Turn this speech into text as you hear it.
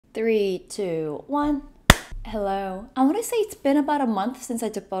3, 2, 1. Hello. I want to say it's been about a month since I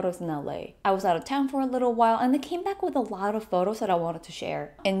took photos in LA. I was out of town for a little while and I came back with a lot of photos that I wanted to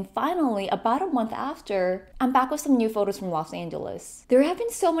share. And finally, about a month after, I'm back with some new photos from Los Angeles. There have been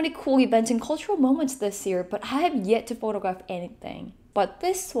so many cool events and cultural moments this year, but I have yet to photograph anything. But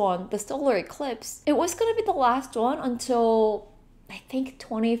this one, the solar eclipse, it was gonna be the last one until I think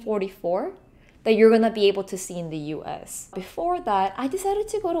 2044. That you're gonna be able to see in the US. Before that, I decided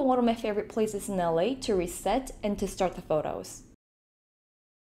to go to one of my favorite places in LA to reset and to start the photos.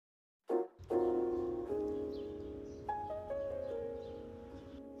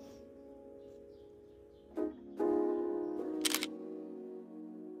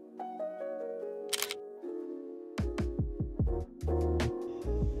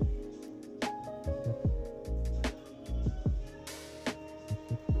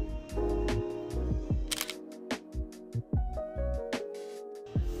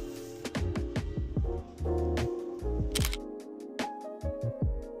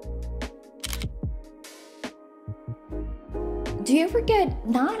 Do you ever get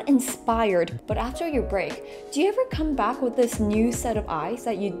not inspired, but after your break, do you ever come back with this new set of eyes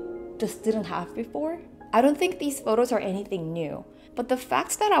that you just didn't have before? I don't think these photos are anything new, but the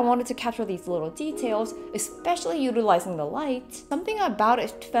fact that I wanted to capture these little details, especially utilizing the light, something about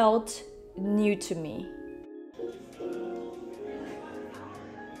it felt new to me.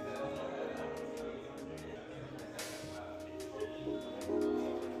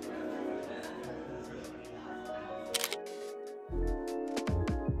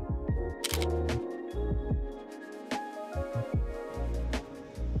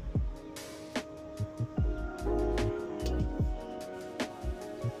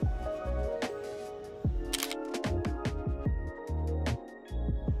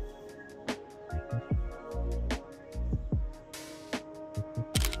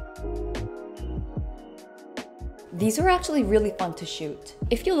 These were actually really fun to shoot.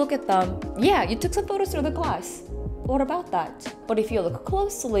 If you look at them, yeah, you took some photos through the glass. What about that? But if you look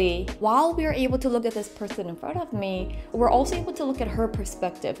closely, while we are able to look at this person in front of me, we're also able to look at her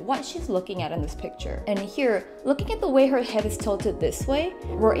perspective, what she's looking at in this picture. And here, looking at the way her head is tilted this way,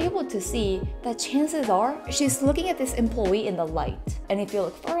 we're able to see that chances are she's looking at this employee in the light. And if you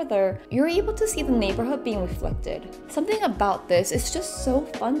look further, you're able to see the neighborhood being reflected. Something about this is just so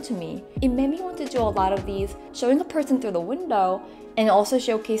fun to me. It made me want to do a lot of these, showing a person through the window and also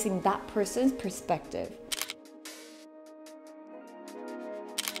showcasing that person's perspective.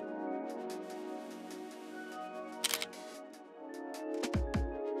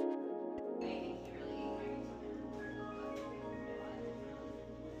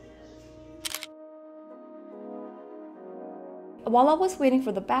 While I was waiting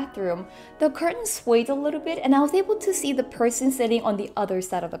for the bathroom, the curtain swayed a little bit and I was able to see the person sitting on the other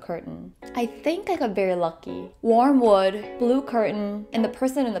side of the curtain. I think I got very lucky. Warm wood, blue curtain, and the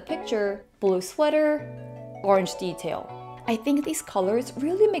person in the picture, blue sweater, orange detail. I think these colors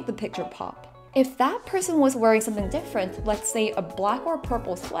really make the picture pop. If that person was wearing something different, let's say a black or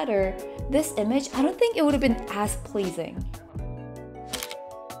purple sweater, this image, I don't think it would have been as pleasing.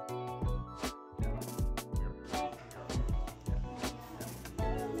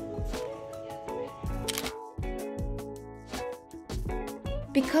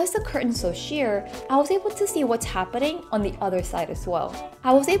 Because the curtain's so sheer, I was able to see what's happening on the other side as well.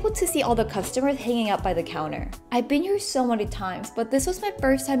 I was able to see all the customers hanging out by the counter. I've been here so many times, but this was my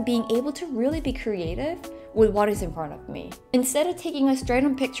first time being able to really be creative with what is in front of me. Instead of taking a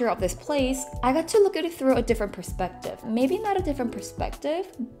straight-on picture of this place, I got to look at it through a different perspective. Maybe not a different perspective,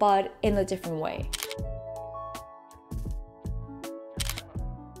 but in a different way.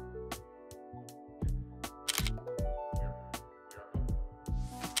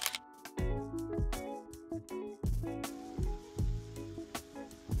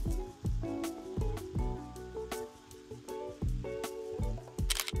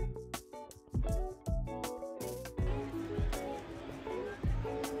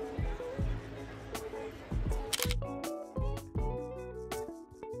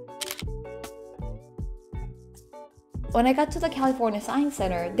 When I got to the California Science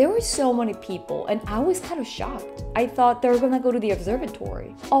Center, there were so many people and I was kind of shocked. I thought they were gonna go to the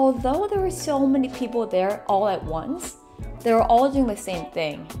observatory. Although there were so many people there all at once, they were all doing the same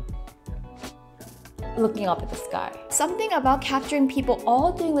thing. Looking up at the sky. Something about capturing people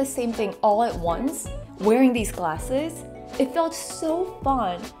all doing the same thing all at once, wearing these glasses, it felt so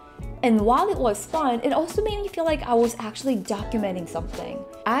fun. And while it was fun, it also made me feel like I was actually documenting something,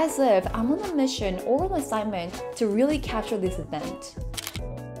 as if I'm on a mission or an assignment to really capture this event.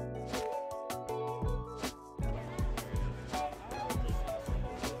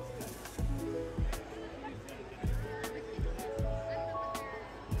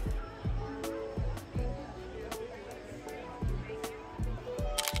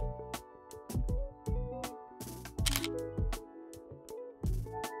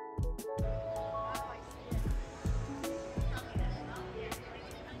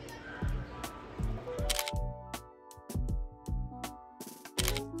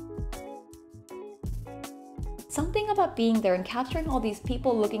 about being there and capturing all these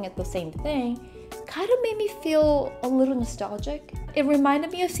people looking at the same thing kind of made me feel a little nostalgic. It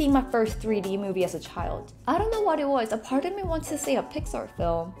reminded me of seeing my first 3D movie as a child. I don't know what it was, a part of me wants to say a Pixar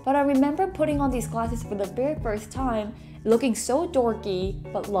film, but I remember putting on these glasses for the very first time, looking so dorky,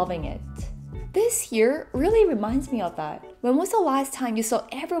 but loving it. This year really reminds me of that. When was the last time you saw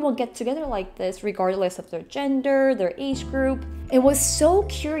everyone get together like this, regardless of their gender, their age group? It was so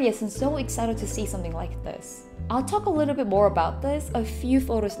curious and so excited to see something like this. I'll talk a little bit more about this a few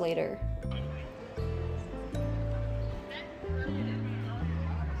photos later.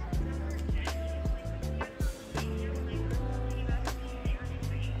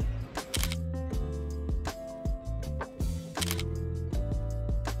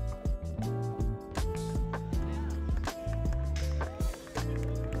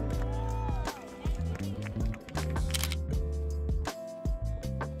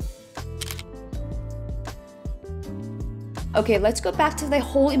 Okay, let's go back to the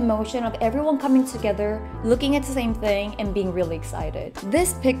whole emotion of everyone coming together, looking at the same thing, and being really excited.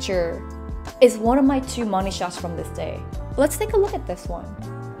 This picture is one of my 2 money shots from this day. Let's take a look at this one.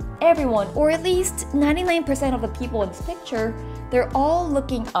 Everyone, or at least 99% of the people in this picture, they're all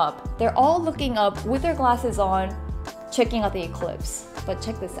looking up. They're all looking up with their glasses on, checking out the eclipse. But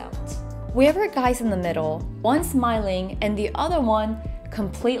check this out. We have our guys in the middle, one smiling and the other one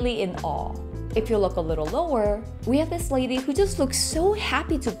completely in awe. If you look a little lower, we have this lady who just looks so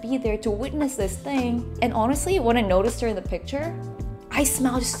happy to be there to witness this thing. And honestly, when I noticed her in the picture, I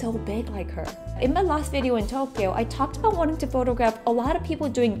smiled so big like her. In my last video in Tokyo, I talked about wanting to photograph a lot of people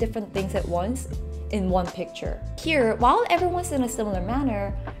doing different things at once in one picture. Here, while everyone's in a similar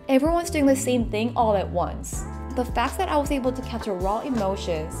manner, everyone's doing the same thing all at once. The fact that I was able to capture raw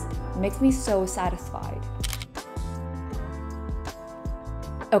emotions makes me so satisfied.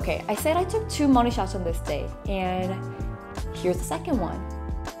 Okay, I said I took 2 money shots on this day, and here's the second one.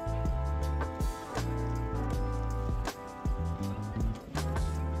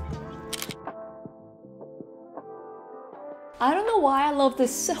 I don't know why I love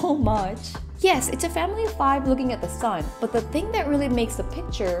this so much. Yes, it's a family of 5 looking at the sun, but the thing that really makes the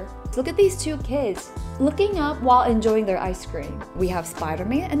picture is look at these 2 kids looking up while enjoying their ice cream. We have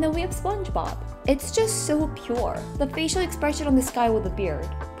Spider-Man and then we have SpongeBob. It's just so pure. The facial expression on this guy with a beard,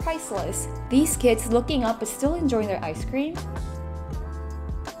 priceless. These kids looking up but still enjoying their ice cream.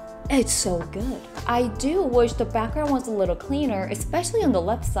 It's so good. I do wish the background was a little cleaner, especially on the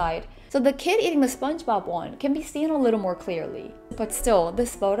left side, so the kid eating the SpongeBob one can be seen a little more clearly. But still,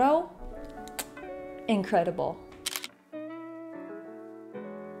 this photo, incredible.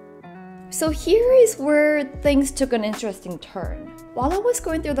 So here is where things took an interesting turn. While I was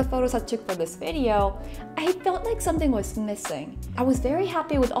going through the photos I took for this video, I felt like something was missing. I was very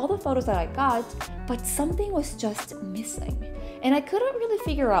happy with all the photos that I got, but something was just missing. And I couldn't really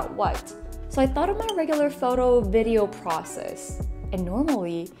figure out what. So I thought of my regular photo video process. And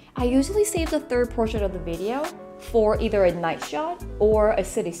normally, I usually save the third portion of the video for either a night shot or a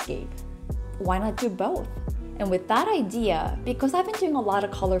cityscape. Why not do both? And with that idea, because I've been doing a lot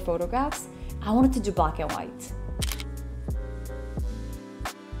of color photographs, I wanted to do black and white.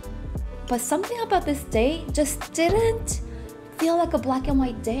 But something about this day just didn't feel like a black and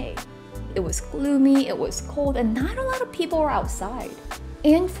white day. It was gloomy, it was cold, and not a lot of people were outside.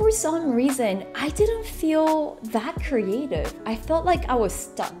 And for some reason, I didn't feel that creative. I felt like I was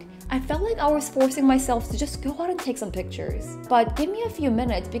stuck. I felt like I was forcing myself to just go out and take some pictures. But give me a few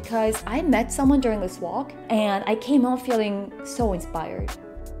minutes because I met someone during this walk and I came home feeling so inspired.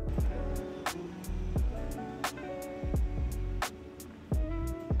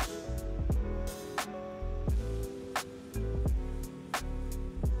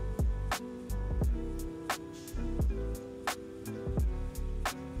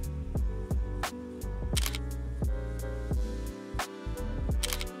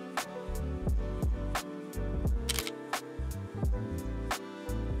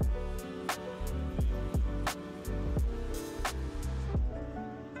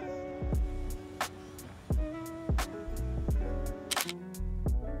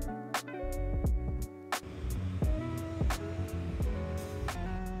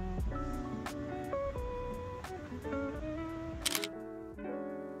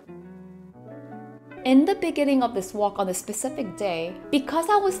 In the beginning of this walk on a specific day, because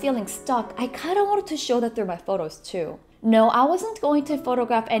I was feeling stuck, I kind of wanted to show that through my photos too. No, I wasn't going to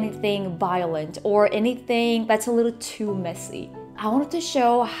photograph anything violent or anything that's a little too messy. I wanted to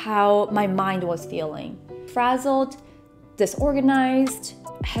show how my mind was feeling. Frazzled, disorganized,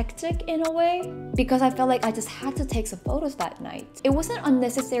 hectic in a way because I felt like I just had to take some photos that night. It wasn't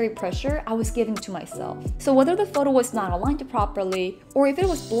unnecessary pressure I was giving to myself. So whether the photo was not aligned properly or if it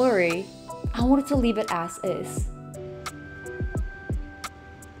was blurry, I wanted to leave it as is.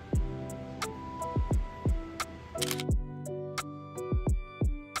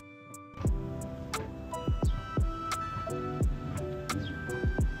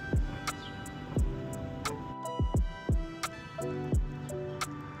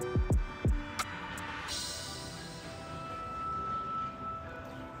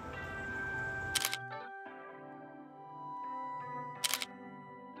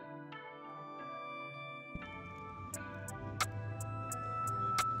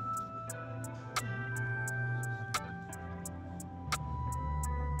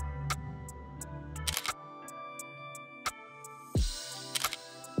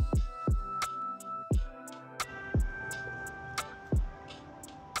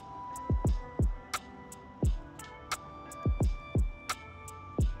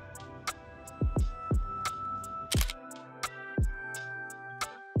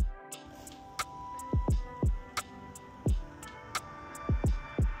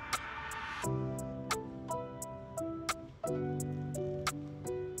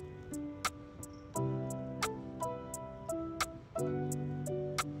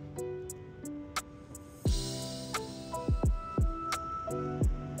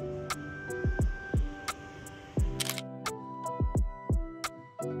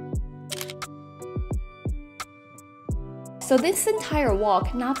 So this entire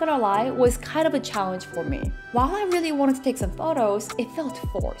walk, not gonna lie, was kind of a challenge for me. While I really wanted to take some photos, it felt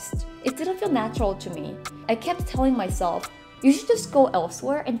forced. It didn't feel natural to me. I kept telling myself, you should just go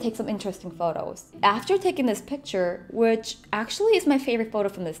elsewhere and take some interesting photos. After taking this picture, which actually is my favorite photo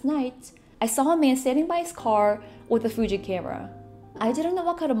from this night, I saw a man standing by his car with a Fuji camera. I didn't know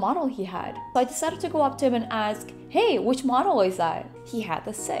what kind of model he had, so I decided to go up to him and ask, hey, which model is that? He had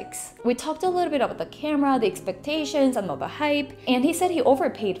the 6. We talked a little bit about the camera, the expectations, and all the hype, and he said he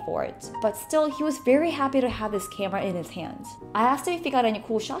overpaid for it. But still, he was very happy to have this camera in his hands. I asked him if he got any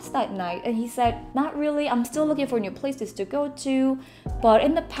cool shots that night, and he said, not really, I'm still looking for new places to go to, but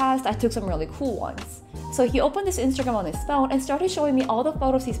in the past, I took some really cool ones. So he opened his Instagram on his phone and started showing me all the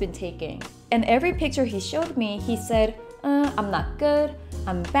photos he's been taking. And every picture he showed me, he said, I'm not good,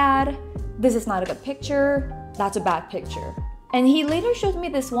 I'm bad, this is not a good picture, that's a bad picture. And he later showed me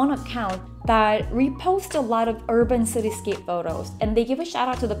this one account that reposts a lot of urban cityscape photos, and they give a shout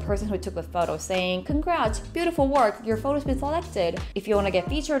out to the person who took the photo saying, congrats, beautiful work, your photo's been selected. If you want to get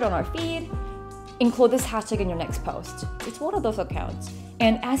featured on our feed, include this hashtag in your next post. It's one of those accounts.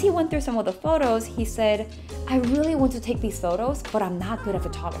 And as he went through some of the photos, he said, I really want to take these photos, but I'm not good at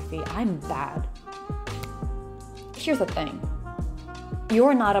photography, I'm bad. Here's the thing,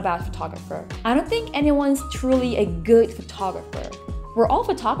 you're not a bad photographer. I don't think anyone's truly a good photographer. We're all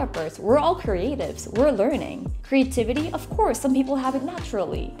photographers, we're all creatives, we're learning. Creativity, of course, some people have it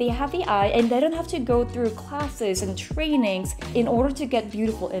naturally. They have the eye and they don't have to go through classes and trainings in order to get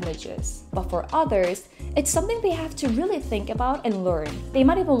beautiful images. But for others, it's something they have to really think about and learn. They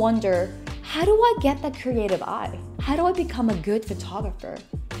might even wonder, how do I get that creative eye? How do I become a good photographer?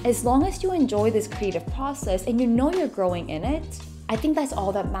 As long as you enjoy this creative process and you know you're growing in it, I think that's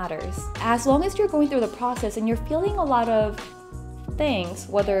all that matters. As long as you're going through the process and you're feeling a lot of things,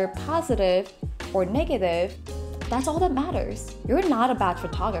 whether positive or negative, that's all that matters. You're not a bad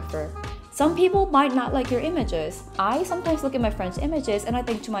photographer. Some people might not like your images. I sometimes look at my friends' images and I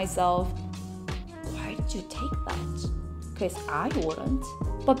think to myself, why did you take that? Because I wouldn't.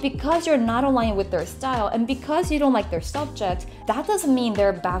 But because you're not aligned with their style and because you don't like their subject, that doesn't mean they're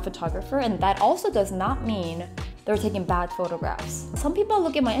a bad photographer, and that also does not mean they're taking bad photographs. Some people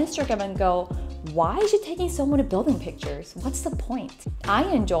look at my Instagram and go, why is she taking so many building pictures? What's the point? I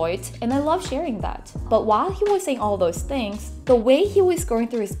enjoy it and I love sharing that. But while he was saying all those things, the way he was going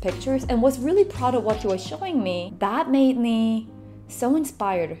through his pictures and was really proud of what he was showing me, that made me so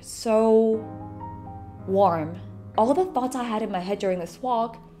inspired, so warm. All the thoughts I had in my head during this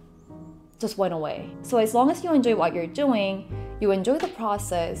walk just went away. So as long as you enjoy what you're doing, you enjoy the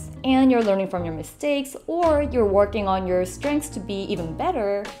process, and you're learning from your mistakes, or you're working on your strengths to be even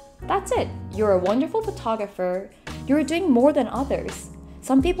better, that's it. You're a wonderful photographer. You're doing more than others.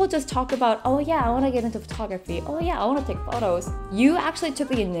 Some people just talk about, oh yeah, I want to get into photography. Oh yeah, I want to take photos. You actually took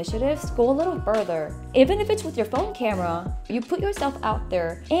the initiative to go a little further. Even if it's with your phone camera, you put yourself out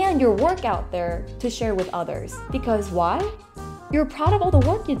there and your work out there to share with others. Because why? You're proud of all the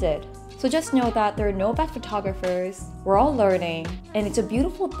work you did. So just know that there are no bad photographers. We're all learning. And it's a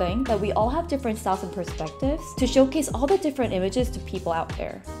beautiful thing that we all have different styles and perspectives to showcase all the different images to people out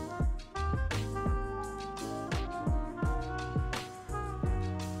there.